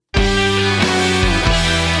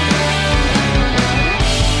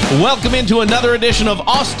Welcome into another edition of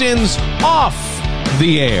Austin's Off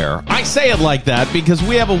the Air. I say it like that because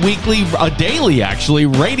we have a daily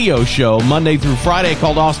radio show Monday through Friday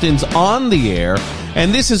called Austin's On the Air,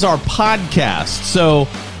 and this is our podcast. So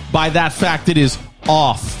by that fact, it is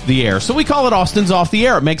off the air. So we call it Austin's Off the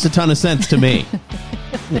Air. It makes a ton of sense to me.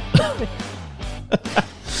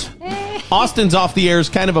 Austin's Off the Air is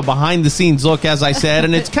kind of a behind-the-scenes look, as I said,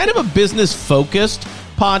 and it's kind of a business-focused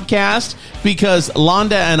podcast because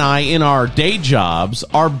Londa and I, in our day jobs,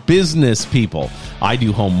 are business people. I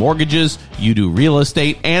do home mortgages, you do real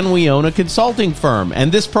estate, and we own a consulting firm.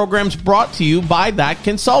 And this program's brought to you by that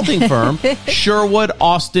consulting firm, Sherwood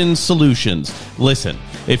Austin Solutions. Listen,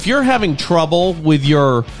 if you're having trouble with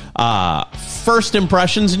your first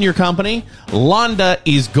impressions in your company, Londa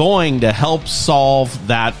is going to help solve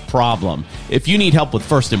that problem. If you need help with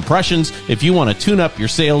first impressions, if you want to tune up your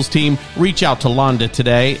sales team, reach out to Londa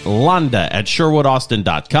today. Londa at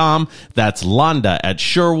SherwoodAustin.com. That's Londa at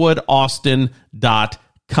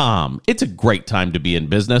SherwoodAustin.com. It's a great time to be in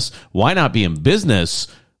business. Why not be in business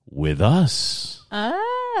with us?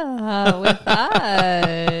 With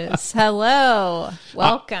us. Hello.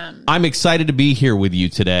 Welcome. I'm excited to be here with you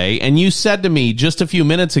today. And you said to me just a few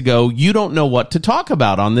minutes ago, you don't know what to talk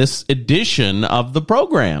about on this edition of the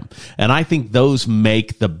program. And I think those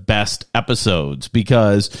make the best episodes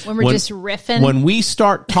because when we're just riffing. When we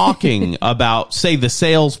start talking about, say, the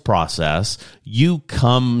sales process, you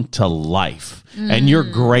come to life. And you're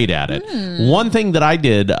great at it. One thing that I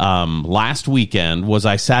did last weekend was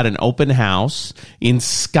I sat an open house in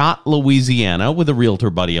Scott, Louisiana with a realtor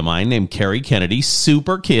buddy of mine named Carrie Kennedy.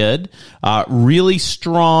 Super kid, really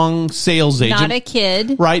strong sales agent. Not a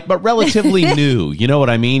kid. Right, but relatively new. You know what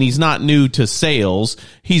I mean? He's not new to sales.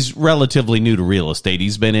 He's relatively new to real estate.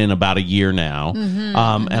 He's been in about a year now.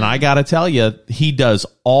 And I got to tell you, he does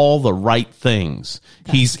all the right things.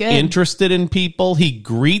 He's good. Interested in people. He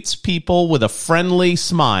greets people with a friendly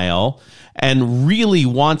smile and really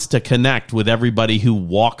wants to connect with everybody who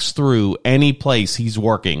walks through any place he's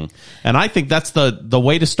working. And I think that's the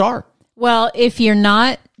way to start. Well, if you're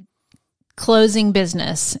not closing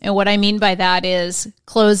business, and what I mean by that is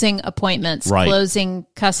closing appointments, Right. closing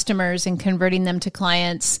customers and converting them to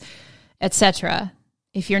clients, etc.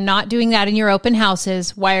 If you're not doing that in your open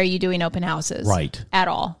houses, why are you doing open houses? Right. At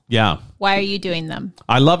all? Yeah. Why are you doing them?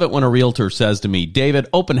 I love it when a realtor says to me, David,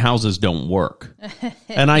 open houses don't work.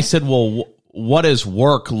 And I said, well, what does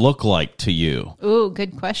work look like to you? Ooh,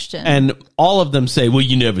 good question. And all of them say, well,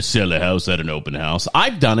 you never sell a house at an open house.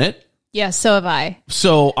 I've done it. Yeah, so have I.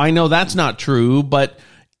 So I know that's not true, but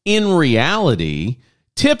in reality,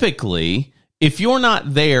 typically, if you're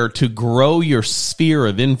not there to grow your sphere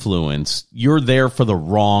of influence, you're there for the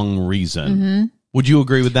wrong reason. Would you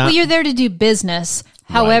agree with that? Well, you're there to do business,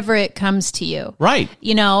 however it comes to you. Right.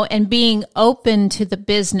 You know, and being open to the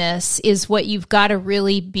business is what you've got to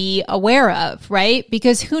really be aware of, right?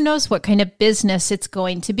 Because who knows what kind of business it's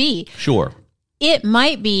going to be. Sure. It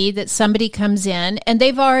might be that somebody comes in and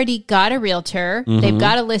they've already got a realtor, they've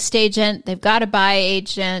got a list agent, they've got a buy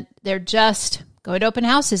agent, they're just going to open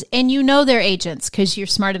houses, and you know their agents because you're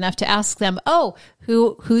smart enough to ask them, oh,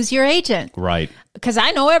 who's your agent? Right. Because I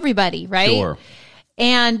know everybody, right? Sure.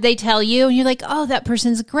 And they tell you, and you're like, oh, that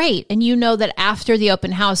person's great. And you know that after the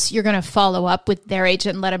open house, you're going to follow up with their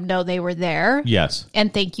agent and let them know they were there. Yes.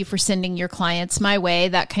 And thank you for sending your clients my way,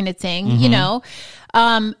 that kind of thing, you know.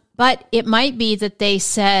 But it might be that they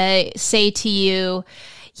say to you,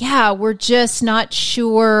 yeah, we're just not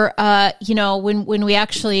sure, you know, when we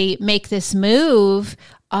actually make this move,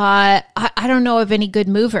 I don't know of any good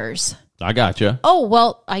movers. I gotcha. Oh,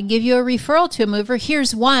 well, I give you a referral to a mover.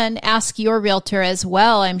 Here's one. Ask your realtor as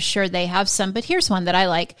well. I'm sure they have some, but here's one that I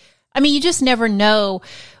like. I mean, you just never know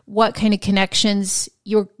what kind of connections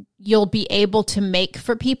you'll be able to make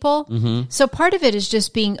for people. So part of it is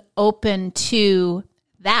just being open to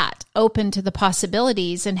that, open to the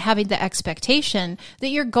possibilities and having the expectation that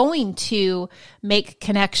you're going to make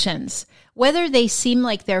connections. Whether they seem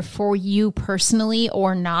like they're for you personally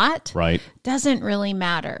or not, Right. doesn't really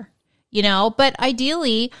matter. You know, but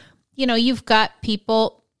ideally, you know, you've got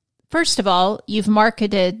people, first of all, you've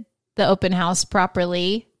marketed the open house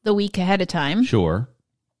properly the week ahead of time. Sure.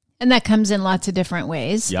 And that comes in lots of different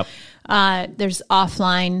ways. Yep. There's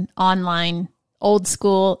offline, online, old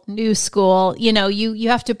school, new school. You know, you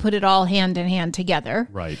have to put it all hand in hand together.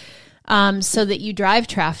 Right. So that you drive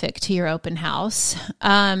traffic to your open house.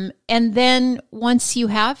 And then once you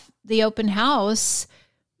have the open house,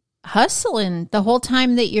 hustling the whole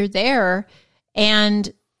time that you're there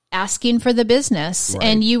and asking for the business. Right.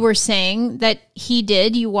 And you were saying that he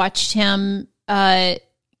did. You watched him,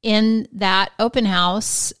 in that open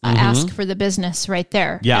house, ask for the business right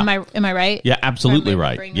there. Yeah. Am I right? Yeah, absolutely Or am I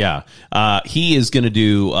right. remembering Yeah. He is going to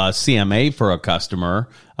do CMA for a customer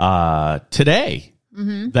today.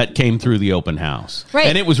 That came through the open house. Right.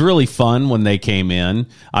 And it was really fun when they came in.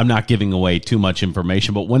 I'm not giving away too much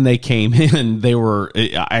information, but when they came in,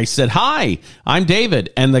 I said, "Hi, I'm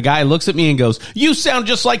David." And the guy looks at me and goes, "You sound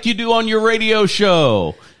just like you do on your radio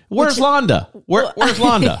show. Where's Londa? Where's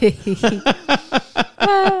Londa?"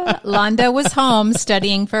 Londa was home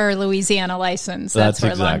studying for her Louisiana license. That's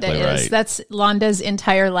where exactly Londa is. right. That's Londa's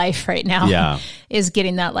entire life right now. Yeah. Is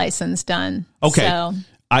getting that license done. Okay. So,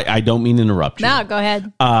 I don't mean to interrupt you. no, go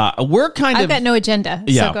ahead. We're kind I've of got no agenda.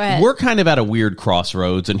 Yeah, So go ahead. we're kind of at a weird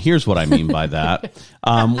crossroads, and here's what I mean by that.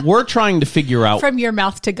 We're trying to figure out From your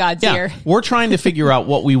mouth to God's ear. we're trying to figure out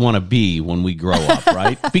what we want to be when we grow up,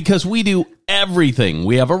 right? Because we do everything.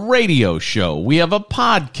 We have a radio show. We have a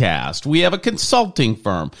podcast. We have a consulting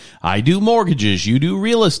firm. I do mortgages. You do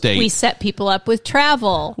real estate. We set people up with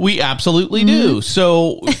travel. We absolutely do.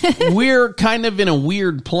 So we're kind of in a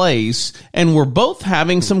weird place, and we're both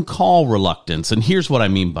having some call reluctance. And here's what I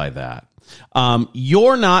mean by that.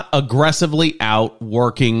 You're not aggressively out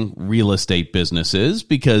working real estate businesses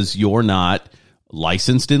because you're not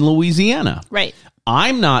licensed in Louisiana. Right.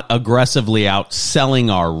 I'm not aggressively out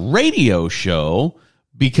selling our radio show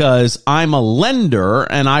because I'm a lender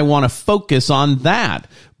and I want to focus on that.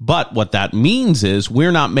 But what that means is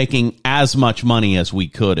we're not making as much money as we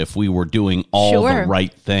could if we were doing all the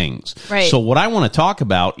right things. Right. So what I want to talk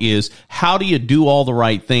about is how do you do all the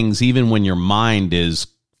right things even when your mind is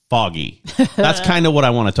foggy? That's kind of what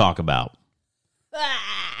I want to talk about.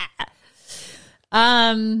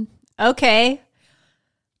 Okay.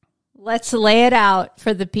 Let's lay it out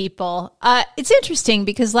for the people. It's interesting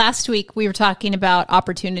because last week we were talking about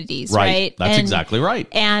opportunities, right? That's exactly right.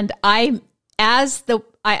 And I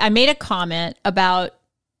made a comment about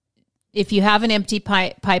if you have an empty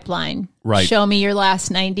pipeline, Right. show me your last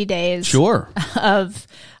 90 days Sure. of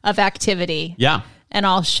activity. Yeah. And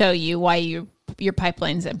I'll show you why your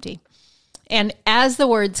pipeline's empty. And as the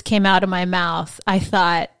words came out of my mouth, I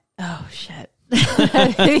thought, oh shit.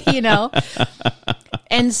 You know?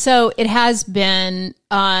 And so it has been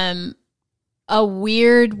a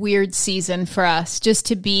weird season for us, just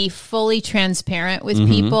to be fully transparent with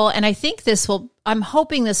people. And I think I'm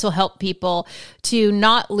hoping this will help people to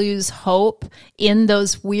not lose hope in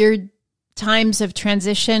those weird times of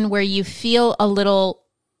transition where you feel a little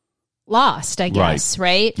lost, I guess,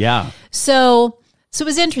 right? Yeah. So it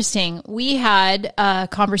was interesting. We had a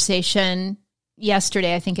conversation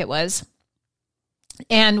yesterday, I think it was,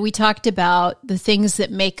 and we talked about the things that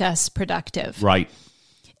make us productive. Right.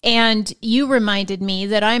 And you reminded me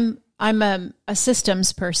that I'm a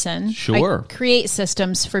systems person. Sure. I create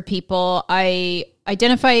systems for people. I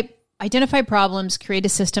identify problems, create a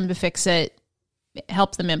system to fix it,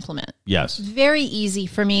 help them implement. Yes. Very easy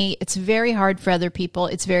for me. It's very hard for other people.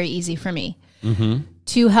 It's very easy for me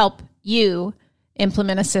to help you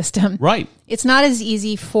implement a system. Right. It's not as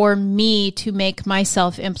easy for me to make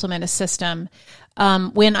myself implement a system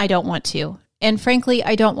when I don't want to. And frankly,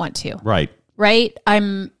 I don't want to. Right. Right?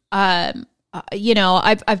 I'm,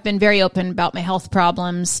 I've been very open about my health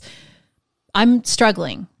problems. I'm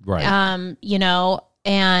struggling. Right.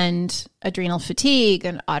 And adrenal fatigue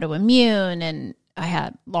and autoimmune, and I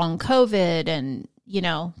had long COVID and,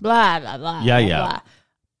 blah, blah, blah. Yeah, blah, yeah. blah.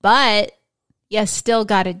 But you still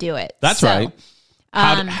got to do it. That's right.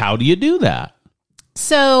 How do you do that?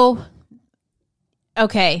 So,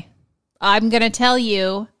 okay, I'm going to tell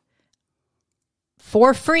you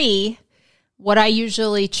for free what I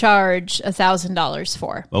usually charge $1,000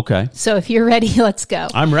 for. Okay. So if you're ready, let's go.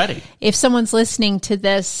 I'm ready. If someone's listening to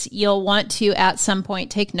this, you'll want to at some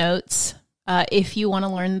point take notes if you want to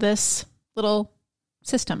learn this little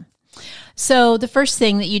system. So the first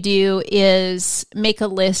thing that you do is make a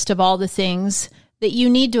list of all the things that you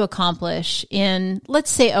need to accomplish in,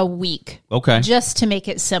 let's say, a week. Okay. Just to make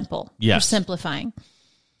it simple. Yes. You're simplifying.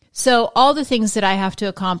 So all the things that I have to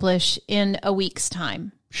accomplish in a week's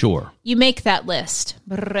time. Sure. You make that list.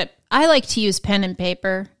 I like to use pen and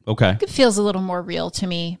paper. Okay. It feels a little more real to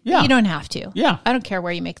me. Yeah. You don't have to. Yeah. I don't care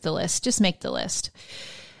where you make the list. Just make the list.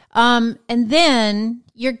 And then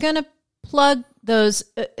you're going to plug those,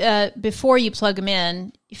 before you plug them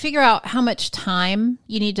in, you figure out how much time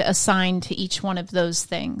you need to assign to each one of those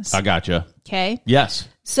things. I gotcha. Okay? Yes.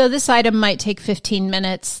 So this item might take 15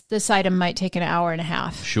 minutes. This item might take an hour and a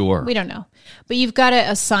half. Sure. We don't know. But you've got to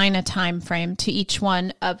assign a time frame to each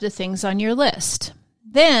one of the things on your list.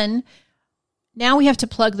 Then, now we have to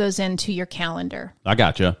plug those into your calendar I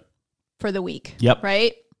gotcha. for the week. Yep.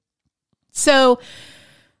 Right? So,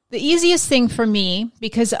 The easiest thing for me,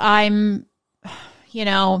 because I'm,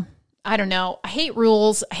 I don't know. I hate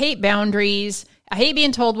rules. I hate boundaries. I hate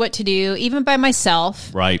being told what to do, even by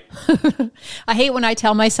myself. Right. I hate when I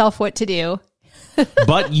tell myself what to do.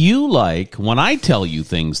 But you like when I tell you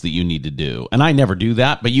things that you need to do, and I never do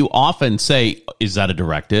that, but you often say, is that a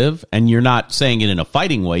directive? And you're not saying it in a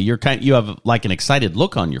fighting way. You have like an excited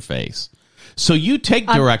look on your face. So you take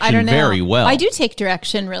direction very well. I do take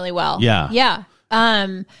direction really well. Yeah. Yeah.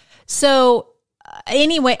 So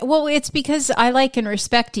anyway, well, it's because I like and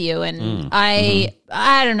respect you, and I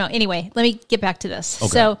don't know. Anyway, let me get back to this. Okay.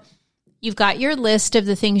 So you've got your list of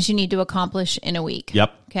the things you need to accomplish in a week.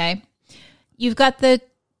 Yep. Okay. You've got the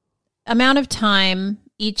amount of time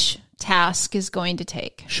each task is going to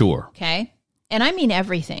take. Sure. Okay. And I mean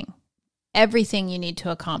everything you need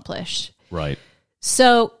to accomplish. Right.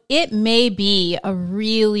 So it may be a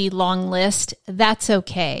really long list. That's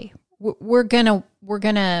okay. We're gonna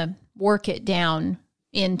work it down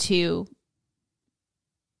into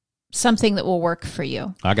something that will work for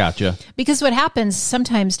you. I gotcha. Because what happens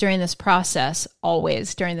sometimes during this process,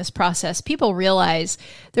 always during this process, people realize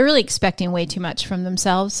they're really expecting way too much from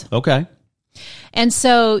themselves. Okay. And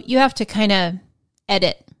so you have to kind of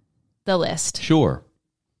edit the list. Sure.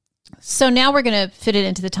 So now we're going to fit it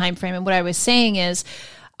into the time frame. And what I was saying is,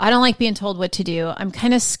 I don't like being told what to do. I'm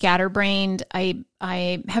kind of scatterbrained.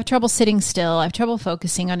 I have trouble sitting still. I have trouble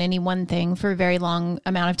focusing on any one thing for a very long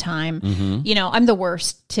amount of time. Mm-hmm. I'm the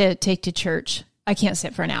worst to take to church. I can't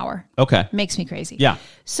sit for an hour. Okay. It makes me crazy. Yeah.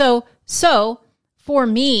 So for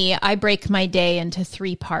me, I break my day into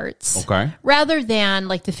 3 parts. Okay. Rather than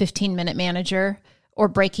like the 15-minute manager or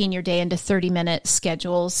breaking your day into 30-minute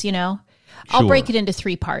schedules, I'll break it into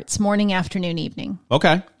 3 parts: morning, afternoon, evening.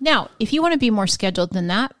 Okay. Now, if you want to be more scheduled than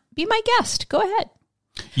that, be my guest. Go ahead.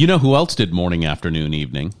 You know who else did morning, afternoon,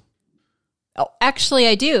 evening? Oh, actually,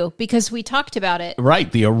 I do, because we talked about it.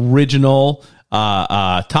 Right. The original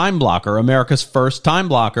time blocker, America's first time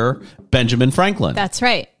blocker, Benjamin Franklin. That's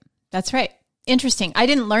right. That's right. Interesting. I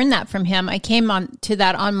didn't learn that from him. I came on to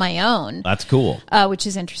that on my own. That's cool. Which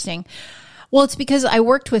is interesting. Well, it's because I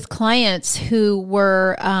worked with clients who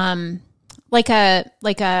were like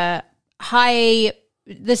a high.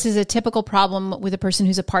 This is a typical problem with a person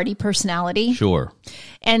who's a party personality. Sure.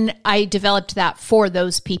 And I developed that for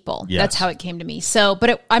those people. Yes. That's how it came to me. So,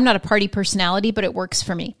 I'm not a party personality, but it works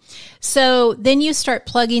for me. So then you start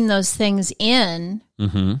plugging those things in.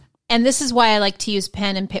 Mm-hmm. And this is why I like to use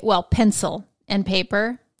pencil and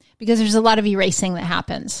paper, because there's a lot of erasing that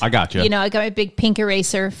happens. I got you. I got my big pink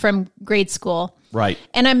eraser from grade school. Right.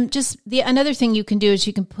 And another thing you can do is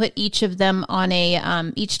you can put each of them on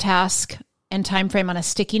each task and time frame on a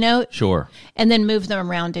sticky note. Sure. And then move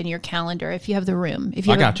them around in your calendar if you have the room, if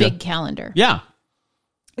you have a big calendar. Yeah.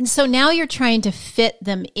 And so now you're trying to fit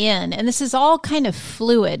them in. And this is all kind of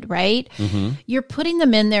fluid, right? Mm-hmm. You're putting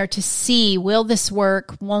them in there to see, will this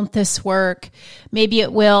work? Won't this work? Maybe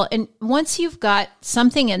it will. And once you've got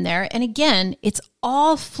something in there, and again, it's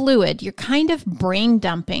all fluid, you're kind of brain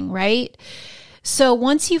dumping, right? So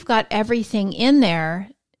once you've got everything in there,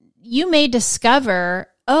 you may discover,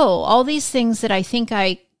 all these things that I think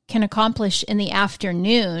I can accomplish in the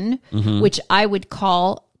afternoon, mm-hmm. which I would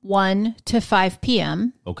call 1 to 5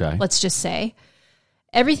 p.m. Okay. Let's just say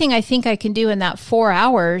everything I think I can do in that 4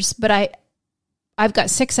 hours, but I've got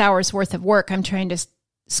 6 hours worth of work I'm trying to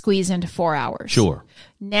squeeze into 4 hours. Sure.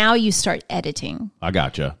 Now you start editing. I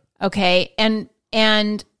gotcha. Okay.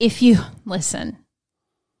 And if you listen,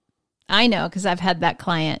 I know, because I've had that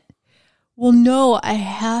client. Well, no, I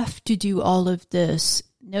have to do all of this.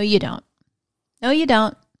 No, you don't. No, you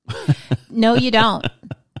don't. No, you don't.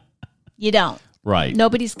 You don't. Right.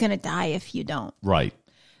 Nobody's going to die if you don't. Right.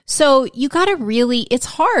 So you got to it's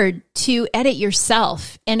hard to edit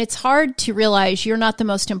yourself, and it's hard to realize you're not the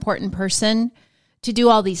most important person to do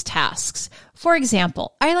all these tasks. For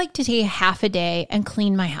example, I like to take half a day and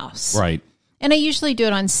clean my house. Right. And I usually do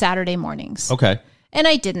it on Saturday mornings. Okay. And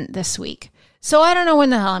I didn't this week. So I don't know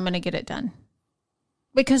when the hell I'm going to get it done,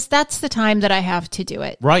 because that's the time that I have to do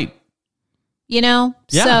it. Right. Yeah.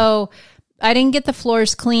 So I didn't get the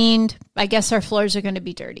floors cleaned. I guess our floors are going to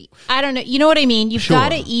be dirty. I don't know. You know what I mean? You've got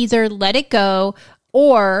to either let it go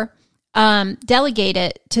or delegate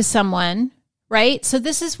it to someone, right? So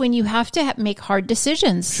this is when you have to make hard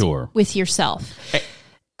decisions with yourself.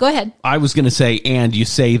 Go ahead. I was going to say, and you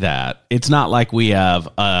say that. It's not like we have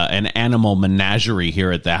an animal menagerie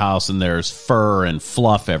here at the house and there's fur and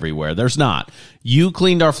fluff everywhere. There's not. You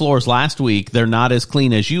cleaned our floors last week. They're not as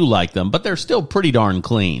clean as you like them, but they're still pretty darn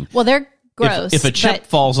clean. Well, they're gross. If a chip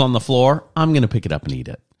falls on the floor, I'm going to pick it up and eat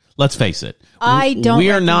it. Let's face it. I don't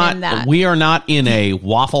recommend that. We are not in a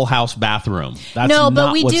Waffle House bathroom. That's not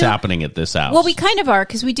what's happening at this house. Well, we kind of are,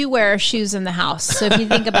 because we do wear our shoes in the house. So if you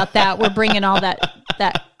think about that, we're bringing all that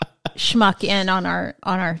schmuck in on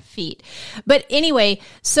our feet. But anyway,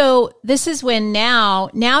 so this is when now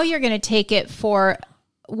you're going to take it for,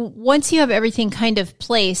 once you have everything kind of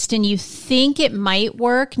placed and you think it might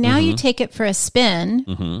work, now you take it for a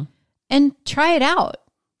spin and try it out.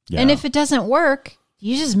 Yeah. And if it doesn't work,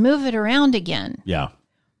 you just move it around again. Yeah.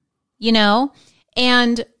 You know?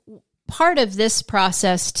 And part of this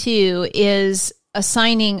process too is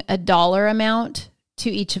assigning a dollar amount to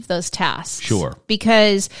each of those tasks. Sure.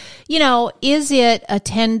 Because, is it a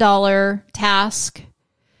 $10 task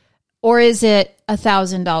or is it a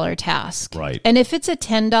 $1,000 task? Right. And if it's a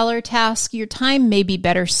 $10 task, your time may be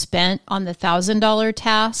better spent on the $1,000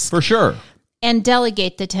 task. For sure. And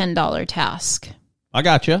delegate the $10 task. I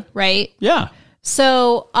gotcha. Right? Yeah.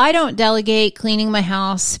 So I don't delegate cleaning my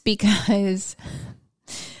house because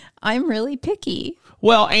I'm really picky.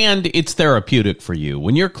 Well, and it's therapeutic for you.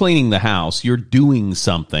 When you're cleaning the house, you're doing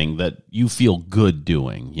something that you feel good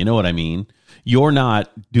doing. You know what I mean? You're not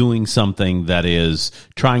doing something that is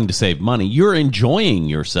trying to save money. You're enjoying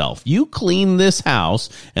yourself. You clean this house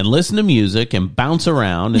and listen to music and bounce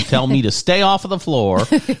around and tell me to stay off of the floor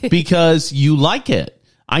because you like it.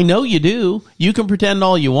 I know you do. You can pretend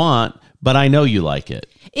all you want, but I know you like it.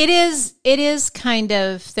 It is kind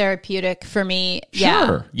of therapeutic for me.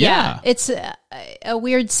 Sure. Yeah. It's a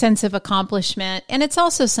weird sense of accomplishment. And it's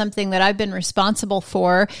also something that I've been responsible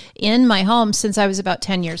for in my home since I was about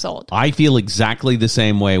 10 years old. I feel exactly the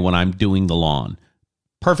same way when I'm doing the lawn.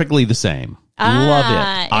 Perfectly the same. Love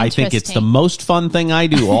it. I think it's the most fun thing I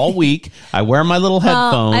do all week. I wear my little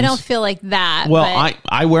headphones. I don't feel like that. Well,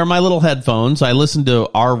 I wear my little headphones. I listen to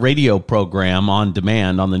our radio program on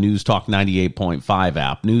demand on the News Talk 98.5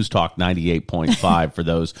 app. News Talk 98.5 for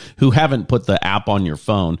those who haven't put the app on your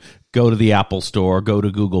phone. Go to the Apple Store, go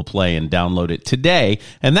to Google Play, and download it today.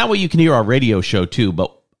 And that way you can hear our radio show too,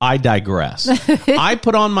 but I digress. I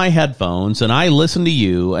put on my headphones and I listen to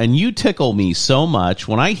you, and you tickle me so much.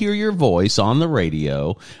 When I hear your voice on the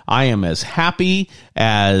radio, I am as happy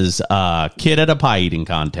as a kid at a pie eating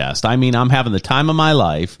contest. I mean, I'm having the time of my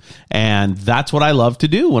life, and that's what I love to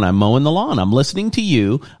do when I'm mowing the lawn. I'm listening to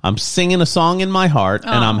you, I'm singing a song in my heart,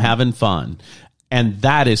 and I'm having fun. And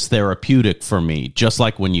that is therapeutic for me, just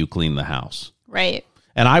like when you clean the house. Right.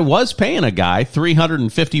 And I was paying a guy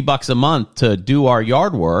 $350 a month to do our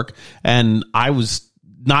yard work, and I was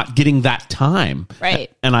not getting that time.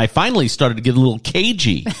 Right. And I finally started to get a little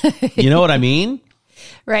cagey. You know what I mean?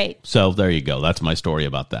 Right. So there you go. That's my story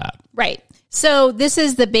about that. Right. So this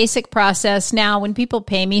is the basic process. Now, when people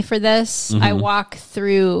pay me for this, I walk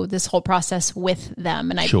through this whole process with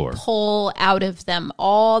them, and I pull out of them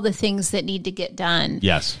all the things that need to get done.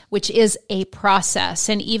 Yes. Which is a process,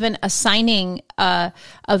 and even assigning a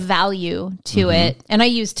value to it. And I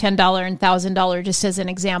use $10 and $1,000 just as an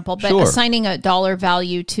example, but assigning a dollar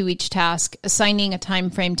value to each task, assigning a time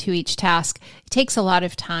frame to each task, it takes a lot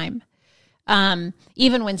of time.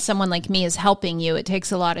 Even when someone like me is helping you, it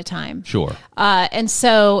takes a lot of time. Sure. And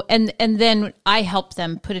so, and then I help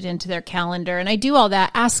them put it into their calendar, and I do all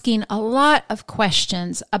that asking a lot of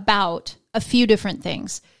questions about a few different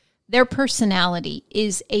things. Their personality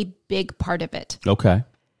is a big part of it. Okay.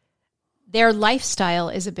 Their lifestyle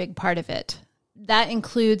is a big part of it. That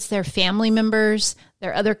includes their family members,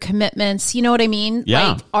 their other commitments. You know what I mean?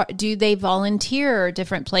 Yeah. Like, do they volunteer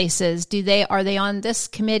different places? Are they on this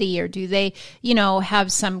committee, or do they,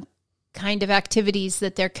 have some kind of activities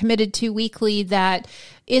that they're committed to weekly that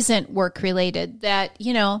isn't work related, that,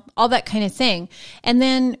 all that kind of thing. And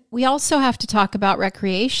then we also have to talk about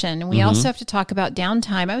recreation, and we also have to talk about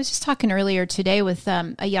downtime. I was just talking earlier today with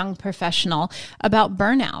a young professional about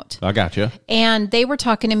burnout. I gotcha. And they were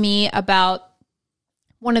talking to me about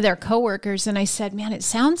one of their coworkers, and I said, man, it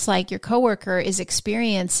sounds like your coworker is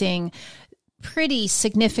experiencing pretty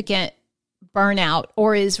significant burnout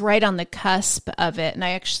or is right on the cusp of it. And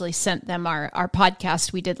I actually sent them our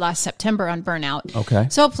podcast we did last September on burnout. Okay.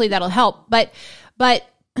 So hopefully that'll help. But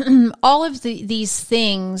all of these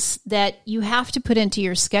things that you have to put into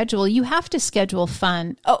your schedule, you have to schedule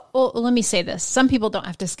fun. Oh, well, let me say this. Some people don't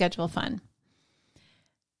have to schedule fun,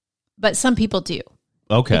 but some people do.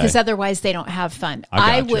 Okay. Because otherwise they don't have fun.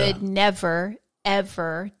 I would never,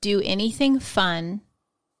 ever do anything fun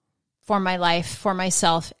for my life, for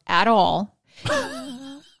myself at all,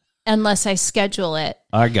 unless I schedule it.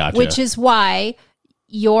 I gotcha. Which is why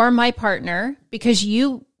you're my partner, because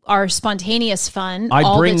you are spontaneous fun all the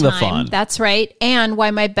time. I bring the fun. That's right. And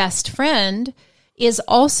why my best friend is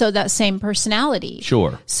also that same personality.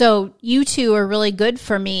 Sure. So you two are really good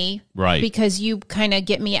for me, Right? Because you kind of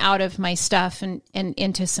get me out of my stuff and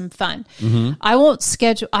into some fun. Mm-hmm. I won't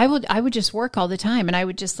schedule. I would just work all the time, and I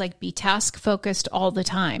would just like be task focused all the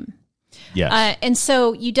time. Yes. And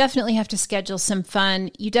so you definitely have to schedule some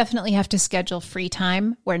fun. You definitely have to schedule free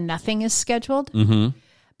time where nothing is scheduled. Mm-hmm.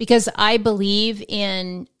 Because I believe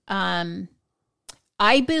in.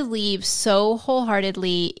 I believe so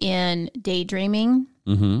wholeheartedly in daydreaming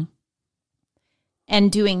Mm-hmm.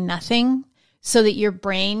 and doing nothing so that your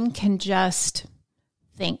brain can just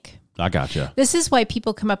think. I gotcha. This is why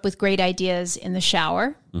people come up with great ideas in the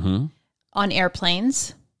shower, Mm-hmm. on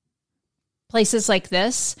airplanes, places like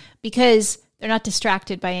this, because they're not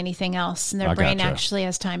distracted by anything else and their I brain gotcha. actually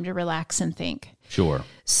has time to relax and think. Sure.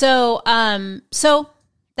 So, so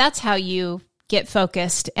that's how you get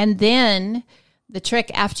focused. And then the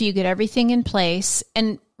trick after you get everything in place,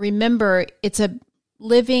 and remember, it's a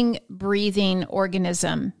living, breathing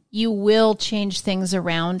organism. You will change things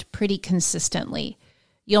around pretty consistently.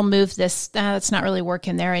 You'll move this. That's not really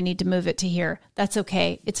working there. I need to move it to here. That's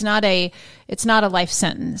okay. It's not a life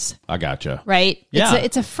sentence, I gotcha. right? Yeah.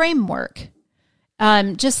 It's a framework.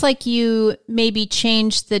 Just like you maybe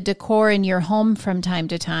change the decor in your home from time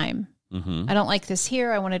to time. Mm-hmm. I don't like this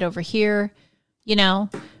here. I want it over here,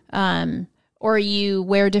 or you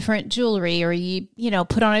wear different jewelry, or you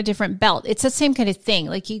put on a different belt. It's the same kind of thing.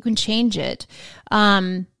 Like you can change it.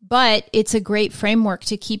 But it's a great framework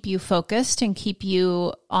to keep you focused and keep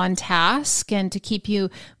you on task and to keep you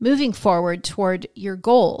moving forward toward your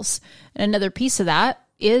goals. And another piece of that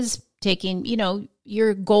is taking,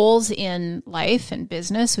 your goals in life and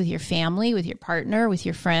business with your family, with your partner, with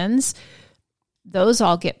your friends. Those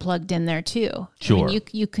all get plugged in there too. Sure. I mean,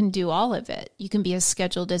 you can do all of it. You can be as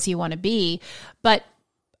scheduled as you want to be, but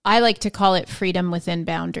I like to call it freedom within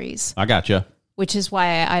boundaries, I gotcha. which is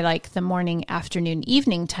why I like the morning, afternoon,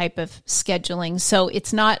 evening type of scheduling. So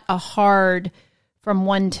it's not a hard from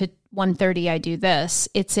 1 to 1:30 I do this.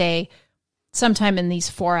 It's a sometime in these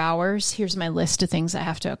 4 hours, here's my list of things I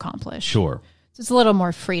have to accomplish. Sure. So it's a little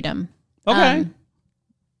more freedom. Okay.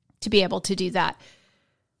 To be able to do that.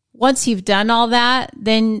 Once you've done all that,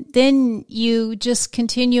 then you just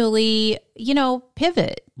continually,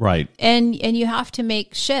 pivot. Right. And you have to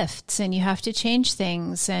make shifts and you have to change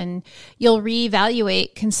things and you'll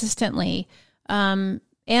reevaluate consistently. And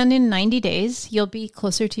in 90 days, you'll be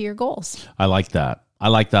closer to your goals. I like that. I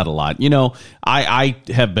like that a lot. I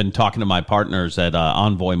have been talking to my partners at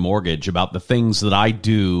Envoy Mortgage about the things that I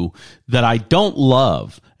do that I don't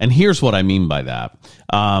love. And here's what I mean by that.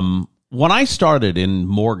 When I started in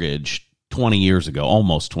mortgage 20 years ago,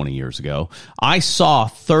 almost 20 years ago, I saw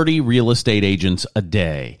 30 real estate agents a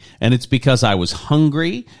day. And it's because I was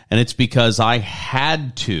hungry and it's because I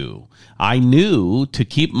had to. I knew to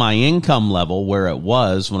keep my income level where it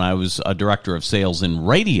was when I was a director of sales in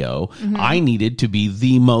radio, I needed to be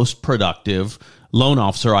the most productive loan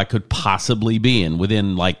officer I could possibly be. And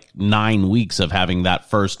within like 9 weeks of having that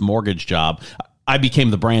first mortgage job, I became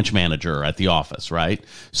the branch manager at the office, right?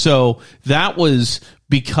 So that was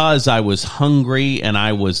because I was hungry and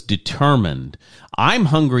I was determined. I'm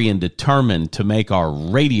hungry and determined to make our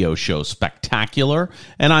radio show spectacular,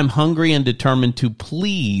 and I'm hungry and determined to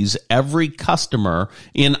please every customer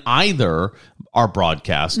in either our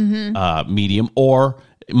broadcast medium or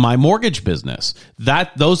my mortgage business.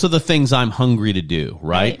 Those are the things I'm hungry to do,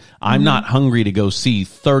 right? I'm not hungry to go see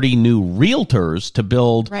 30 new realtors to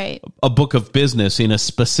build a book of business in a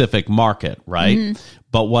specific market, right?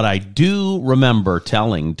 But what I do remember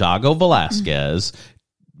telling Dago Velasquez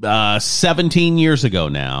 17 years ago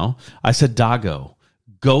now, I said, Dago,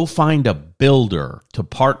 go find a builder to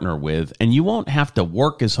partner with, and you won't have to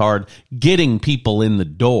work as hard getting people in the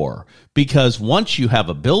door, because once you have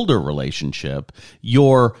a builder relationship,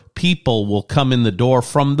 your people will come in the door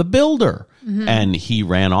from the builder. And he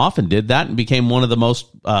ran off and did that and became one of the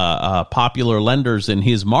most popular lenders in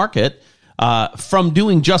his market from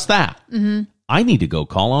doing just that. I need to go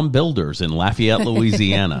call on builders in Lafayette,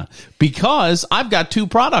 Louisiana, because I've got 2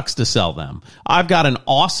 products to sell them. I've got an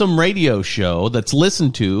awesome radio show that's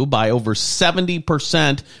listened to by over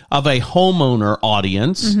 70% of a homeowner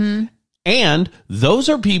audience. And those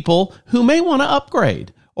are people who may want to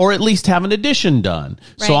upgrade or at least have an addition done.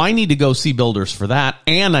 So I need to go see builders for that.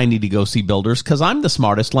 And I need to go see builders because I'm the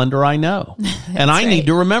smartest lender I know. And I need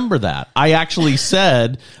to remember that. I actually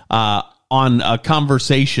said, on a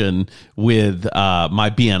conversation with my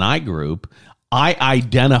BNI group, I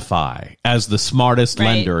identify as the smartest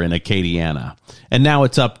lender in Acadiana. And now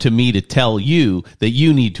it's up to me to tell you that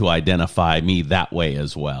you need to identify me that way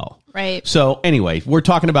as well. Right. So anyway, we're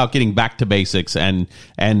talking about getting back to basics and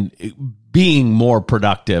being more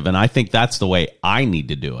productive. And I think that's the way I need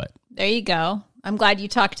to do it. There you go. I'm glad you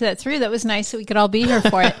talked that through. That was nice that we could all be here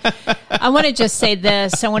for it. I want to just say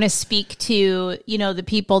this. I want to speak to, the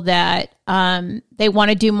people that they want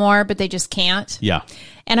to do more, but they just can't. Yeah.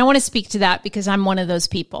 And I want to speak to that because I'm one of those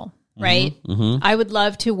people, right? Mm-hmm. I would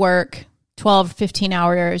love to work 12, 15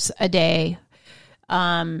 hours a day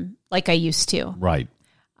like I used to. Right.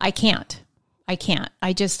 I can't. I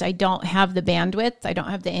don't have the bandwidth. I don't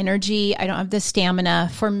have the energy. I don't have the stamina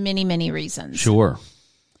for many, many reasons. Sure.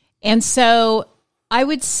 And so I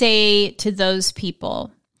would say to those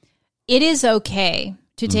people, it is okay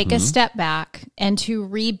to take a step back and to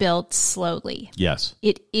rebuild slowly. Yes.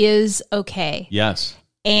 It is okay. Yes.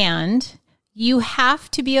 And you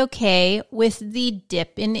have to be okay with the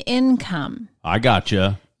dip in income. I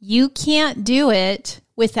gotcha. You can't do it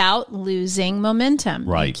without losing momentum.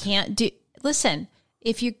 Right. You can't listen,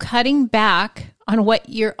 if you're cutting back on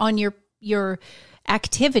your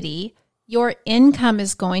activity, your income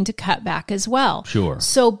is going to cut back as well. Sure.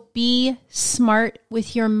 So be smart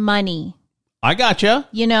with your money. I gotcha.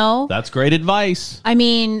 That's great advice. I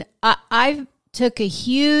mean, I took a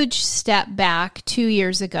huge step back 2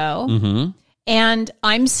 years ago, and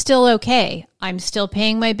I'm still okay. I'm still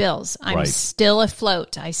paying my bills. I'm still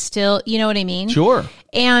afloat. I still, you know what I mean? Sure.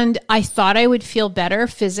 And I thought I would feel better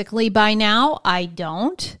physically by now. I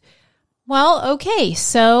don't. Well, okay.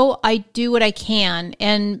 So I do what I can.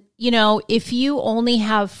 And, if you only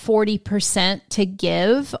have 40% to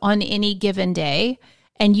give on any given day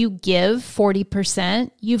and you give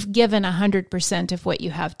 40%, you've given 100% of what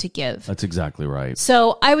you have to give. That's exactly right.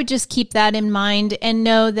 So I would just keep that in mind and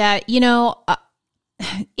know that,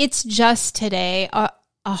 it's just today. A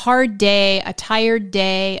hard day, a tired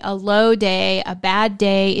day, a low day, a bad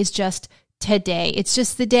day is just today. It's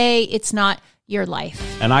just the day. It's not your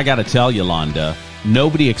life. And I got to tell you, Londa,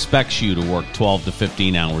 nobody expects you to work 12 to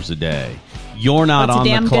 15 hours a day. You're not on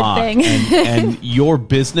the clock. and your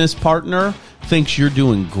business partner thinks you're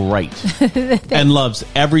doing great and loves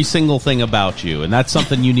every single thing about you. And that's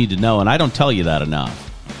something you need to know. And I don't tell you that enough.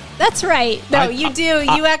 That's right. No, you do.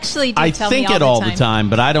 You actually do tell me all the time. I think it all the time,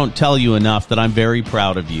 but I don't tell you enough that I'm very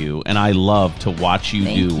proud of you. And I love to watch you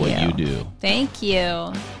do what you do. Thank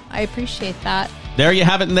you. I appreciate that. There you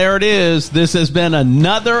have it, and there it is. This has been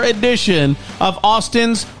another edition of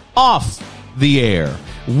Austin's Off the Air.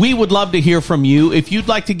 We would love to hear from you. If you'd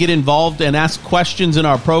like to get involved and ask questions in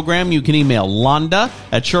our program, you can email Londa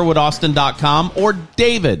at SherwoodAustin.com or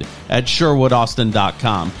David at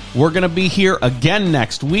SherwoodAustin.com. We're going to be here again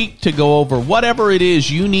next week to go over whatever it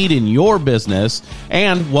is you need in your business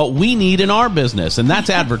and what we need in our business, and that's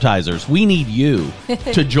advertisers. We need you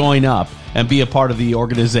to join up and be a part of the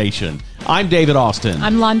organization. I'm David Austin.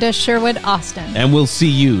 I'm Londa Sherwood Austin. And we'll see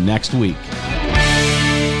you next week.